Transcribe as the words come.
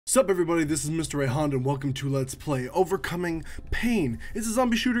Sup everybody, this is Mr. Ray Honda and welcome to Let's Play Overcoming Pain. It's a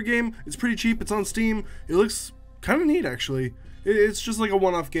zombie shooter game, it's pretty cheap, it's on Steam, it looks kind of neat actually. It's just like a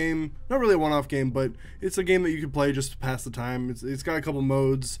one-off game, not really a one-off game, but it's a game that you can play just to pass the time. It's got a couple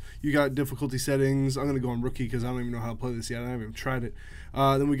modes, you got difficulty settings. I'm going to go on rookie because I don't even know how to play this yet, I haven't even tried it.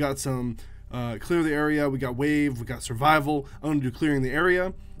 Then we got some clear the area, we got wave, we got survival. I'm going to do clearing the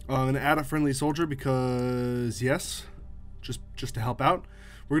area. I'm going to add a friendly soldier because yes, just to help out.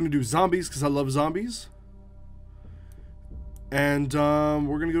 We're going to do zombies because I love zombies. And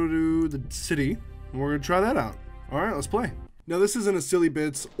we're going to go to the city and we're going to try that out. Alright, let's play. Now this isn't a silly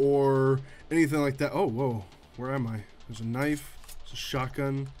bits or anything like that. Oh, whoa. Where am I? There's a knife, there's a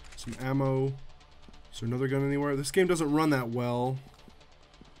shotgun, some ammo. Is there another gun anywhere? This game doesn't run that well.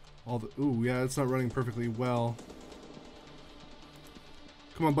 Ooh, yeah, it's not running perfectly well.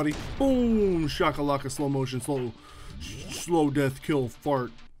 Come on, buddy. Boom! Shakalaka, slow motion, slow death, kill,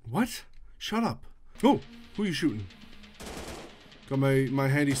 fart. What? Shut up. Oh, who are you shooting? Got my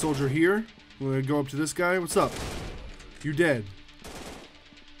handy soldier here. I'm gonna go up to this guy. What's up? You dead.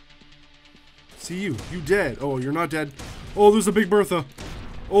 See you. You dead. Oh, you're not dead. Oh, there's a Big Bertha.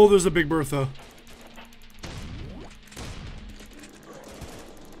 Oh, there's a Big Bertha.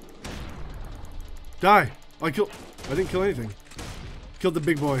 Die. I didn't kill anything. Killed the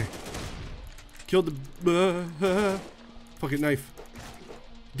big boy. Killed the fucking knife.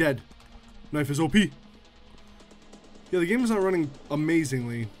 Dead. Knife is OP. Yeah, the game is not running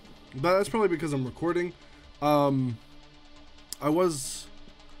amazingly, but that's probably because I'm recording. I was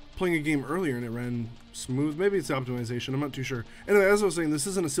playing a game earlier and it ran smooth. Maybe it's optimization, I'm not too sure. Anyway, as I was saying, this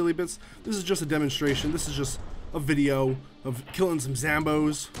isn't a silly bits. This is just a demonstration. This is just a video of killing some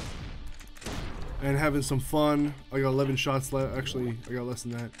Zambos and having some fun. I got 11 shots left. Actually, I got less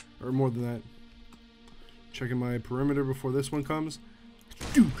than that, or more than that. Checking my perimeter before this one comes.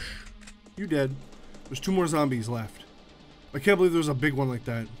 Douche. You dead. There's 2 more zombies left. I can't believe there's a big one like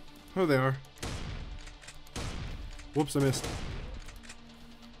that. Oh, they are. Whoops, I missed.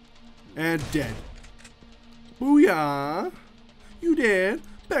 And dead. Booyah! You dead.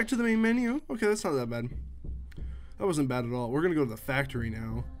 Back to the main menu. Okay, that's not that bad. That wasn't bad at all. We're gonna go to the factory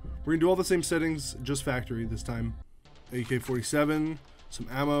now. We're gonna do all the same settings, just factory this time. AK-47, some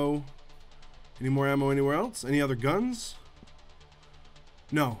ammo. Any more ammo anywhere else? Any other guns?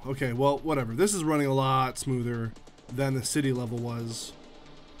 No. Okay, well, whatever. This is running a lot smoother than the city level was.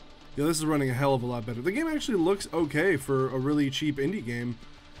 Yeah, this is running a hell of a lot better. The game actually looks okay for a really cheap indie game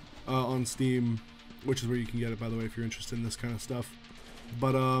on Steam, which is where you can get it, by the way, if you're interested in this kind of stuff.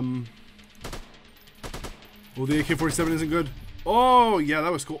 But, well, the AK-47 isn't good. Oh, yeah,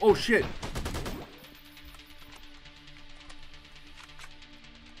 that was cool. Oh, shit.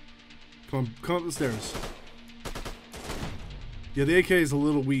 Come up the stairs. Yeah, the AK is a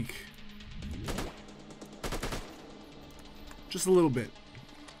little weak. Just a little bit.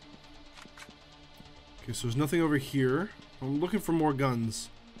 Okay, so there's nothing over here. I'm looking for more guns.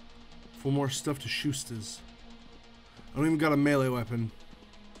 For more stuff to shoosters. I don't even got a melee weapon.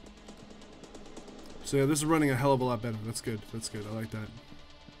 So yeah, this is running a hell of a lot better. That's good. That's good. I like that.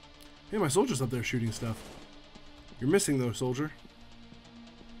 Hey, my soldier's up there shooting stuff. You're missing though, soldier.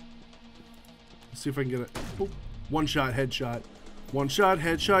 Let's see if I can get it. Oh, one shot, headshot. One shot,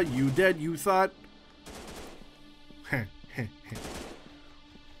 headshot. You dead, you thought. Heh, heh, heh.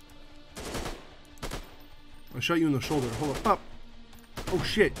 I shot you in the shoulder. Hold up. Up. Oh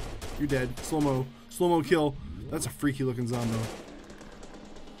shit. You're dead. Slow-mo. Slow-mo kill. That's a freaky looking zombie.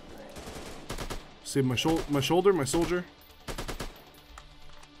 Save my shoulder, my soldier.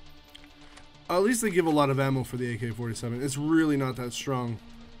 At least they give a lot of ammo for the AK-47. It's really not that strong.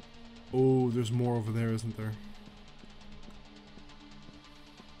 Oh, there's more over there, isn't there?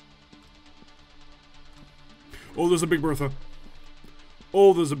 Oh, there's a Big Bertha.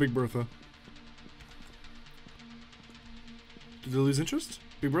 Oh, there's a Big Bertha. Did they lose interest?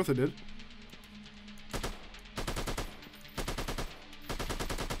 Big Bertha did.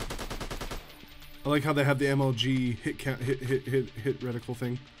 I like how they have the MLG hit reticle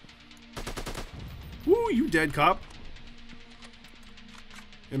thing. Woo, you dead, cop.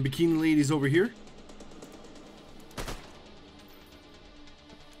 And Bikini Lady's over here.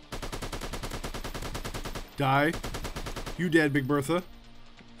 Die. You dead, Big Bertha.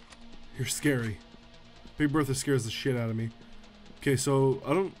 You're scary. Big Bertha scares the shit out of me. Okay, so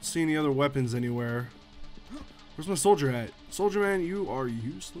I don't see any other weapons anywhere. Where's my soldier at? Soldier man, you are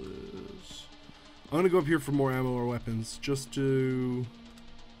useless. I'm gonna go up here for more ammo or weapons, just to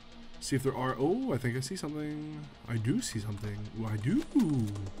see if there are. Oh, I think I see something. I do see something. Ooh, I do.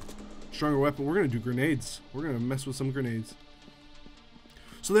 Stronger weapon. We're gonna do grenades. We're gonna mess with some grenades.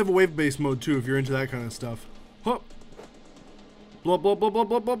 So they have a wave-based mode too if you're into that kind of stuff. Hup. Blop, blop, blop, blop,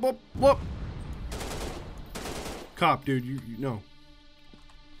 blop, blop, blop, blop. Cop, dude, you no.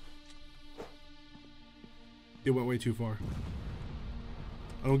 It went way too far.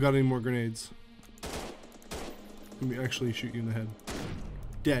 I don't got any more grenades. Let me actually shoot you in the head.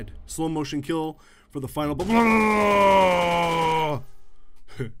 Dead. Slow motion kill for the final. That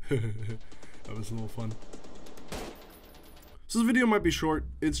was a little fun. So this video might be short.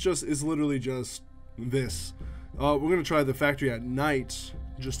 It's literally just this. We're gonna try the factory at night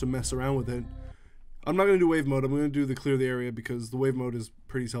just to mess around with it. I'm not gonna do wave mode. I'm gonna do the clear the area because the wave mode is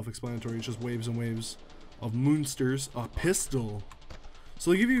pretty self-explanatory. It's just waves and waves of moonsters. A pistol.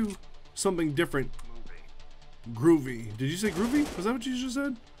 So they give you something different. Groovy. Did you say groovy? Was that what you just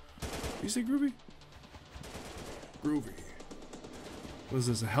said? Did you say groovy? Groovy. What is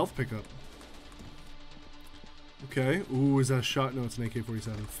this? A health pickup. Okay. Ooh, is that a shot? No, it's an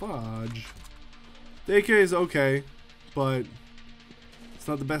AK-47. Fudge. The AK is okay, but it's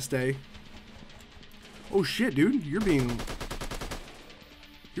not the best day. Oh shit, dude. You're being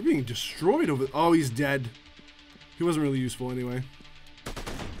destroyed over. Oh, he's dead. He wasn't really useful anyway.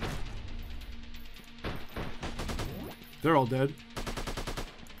 They're all dead.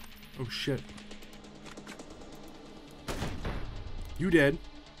 Oh shit. You dead.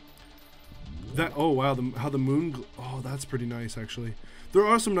 That, oh wow, how the moon, oh, that's pretty nice actually. There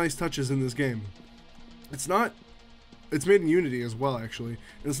are some nice touches in this game. It's made in Unity as well actually.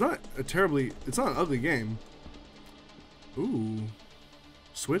 And it's not it's not an ugly game. Ooh.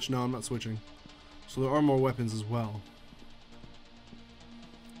 Switch? No, I'm not switching. So there are more weapons as well.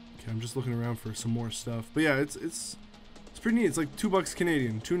 Okay, I'm just looking around for some more stuff. But yeah, it's pretty neat. It's like $2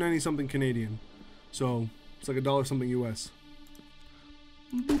 Canadian, $2.90 something Canadian. So it's like $1 something US.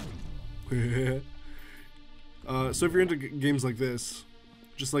 So if you're into games like this,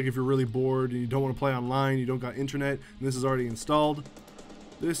 just like if you're really bored and you don't want to play online, you don't got internet, and this is already installed,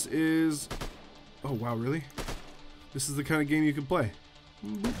 this is, oh wow, really? This is the kind of game you can play.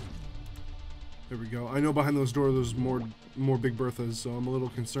 There we go. I know behind those doors there's more Big Berthas, so I'm a little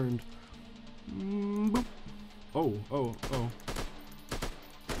concerned. Oh.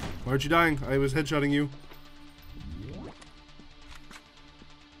 Why aren't you dying? I was headshotting you.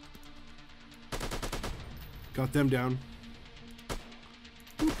 Got them down.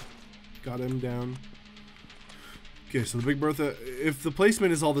 Got him down. Okay, so the Big Bertha, if the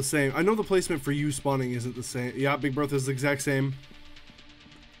placement is all the same, I know the placement for you spawning isn't the same. Yeah, Big Bertha is the exact same.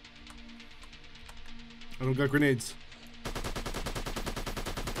 I don't got grenades.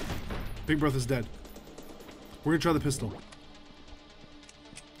 Big Bertha's dead. We're gonna try the pistol.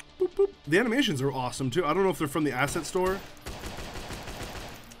 Boop, boop. The animations are awesome too. I don't know if they're from the asset store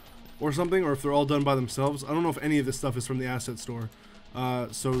or something, or if they're all done by themselves. I don't know if any of this stuff is from the asset store.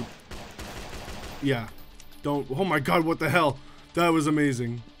 So yeah, don't. Oh my god, what the hell? That was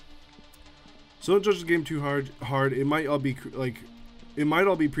amazing. So don't judge the game too hard. It might all be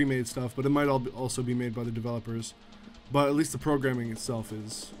pre-made stuff, but it might also be made by the developers. But at least the programming itself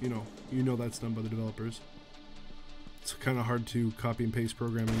is, you know that's done by the developers. It's kind of hard to copy and paste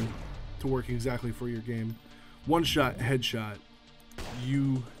programming to work exactly for your game. One shot, headshot.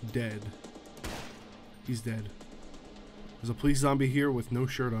 You dead. He's dead. There's a police zombie here with no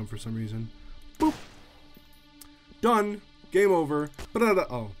shirt on for some reason. Boop. Done. Game over.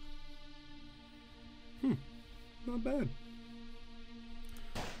 Oh. Not bad.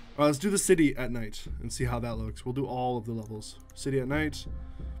 Let's do the city at night and see how that looks. We'll do all of the levels. City at night.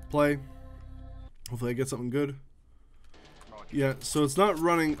 Play. Hopefully I get something good. Yeah, so it's not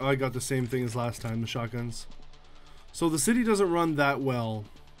running. Oh, I got the same thing as last time, the shotguns. So the city doesn't run that well.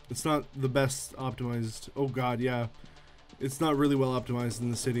 It's not the best optimized. Oh god, yeah. It's not really well optimized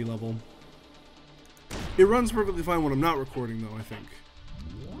in the city level. It runs perfectly fine when I'm not recording though, I think.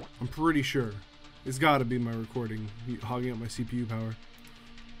 I'm pretty sure. It's gotta be my recording, hogging up my CPU power.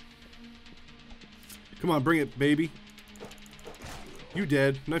 Come on, bring it, baby. You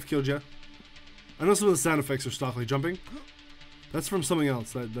dead. Knife killed ya. I know some of the sound effects are stock, like jumping. That's from something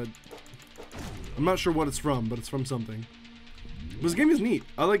else. That I'm not sure what it's from, but it's from something. This game is neat.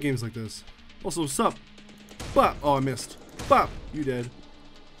 I like games like this. Also, sup? Bop. Oh, I missed. Bop. You dead.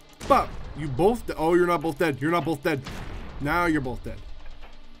 Bop. You both. Oh, you're not both dead. You're not both dead. Now you're both dead.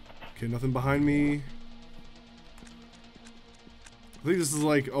 Okay, nothing behind me. I think this is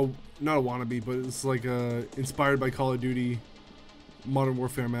like a not a wannabe, but it's like a inspired by Call of Duty Modern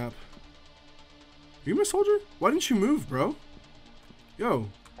Warfare map. Are you my soldier? Why didn't you move, bro? Yo.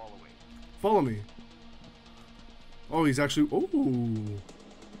 Follow me. Oh, he's actually. Ooh.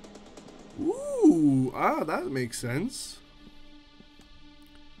 Ooh. Ah, that makes sense.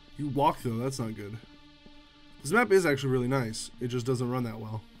 You walk though, that's not good. This map is actually really nice. It just doesn't run that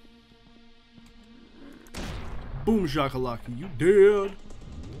well. Boom shakalaka, you dead.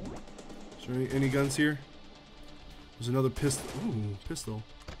 Is there any guns here? There's another pistol. Ooh, pistol.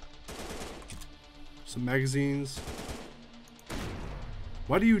 Some magazines.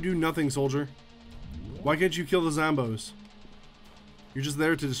 Why do you do nothing, soldier? Why can't you kill the Zambos? You're just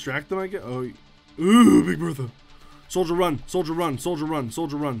there to distract them, I guess? Oh, ooh, Big Bertha. Soldier run, soldier run, soldier run,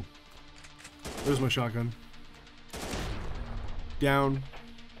 soldier run. There's my shotgun. Down.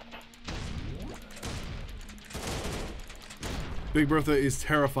 Big Bertha is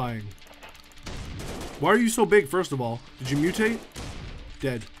terrifying. Why are you so big, first of all? Did you mutate?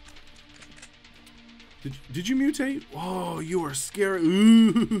 Dead. Did you mutate? Oh, you are scary.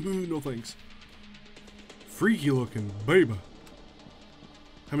 Ooh, no thanks. Freaky looking, baby.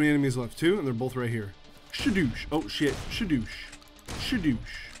 How many enemies left? 2, and they're both right here. Shadoosh. Oh, shit. Shadoosh. Shadoosh.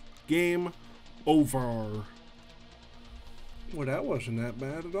 Game over. Well, that wasn't that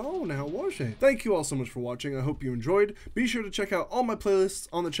bad at all, now was it? Thank you all so much for watching. I hope you enjoyed. Be sure to check out all my playlists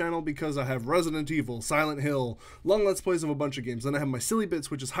on the channel because I have Resident Evil, Silent Hill, long Let's Plays of a bunch of games. Then I have my Silly Bits,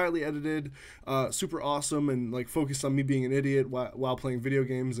 which is highly edited, super awesome, and like focused on me being an idiot while playing video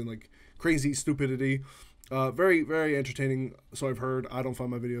games and like crazy stupidity. Very, very entertaining, so I've heard. I don't find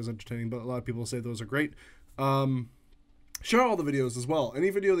my videos entertaining, but a lot of people say those are great. Share all the videos as well. Any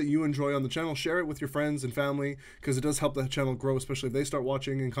video that you enjoy on the channel, share it with your friends and family because it does help the channel grow, especially if they start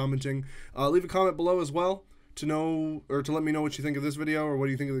watching and commenting. Leave a comment below as well to know or to let me know what you think of this video or what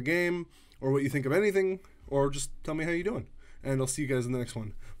you think of the game or what you think of anything or just tell me how you're doing. And I'll see you guys in the next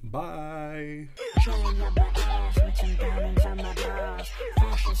one. Bye.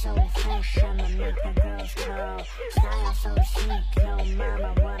 Fashion so fresh, I'ma make the girls crawl. Style so sleek, no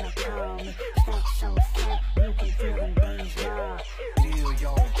mama wanna call me. Stack so fat, you can feel them days raw. Deal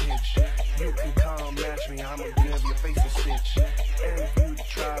your bitch, you can come match me, I'ma give your face a stitch. And if you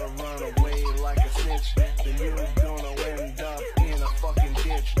try to run away like a snitch, then you're gonna end up in a fucking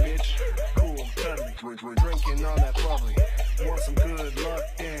ditch, bitch. Cool, cuddly, drinking on that bubbly. Want some good luck,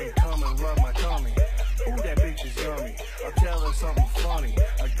 then come and rub my tummy. Ooh, that bitch is yummy. I'll tell her something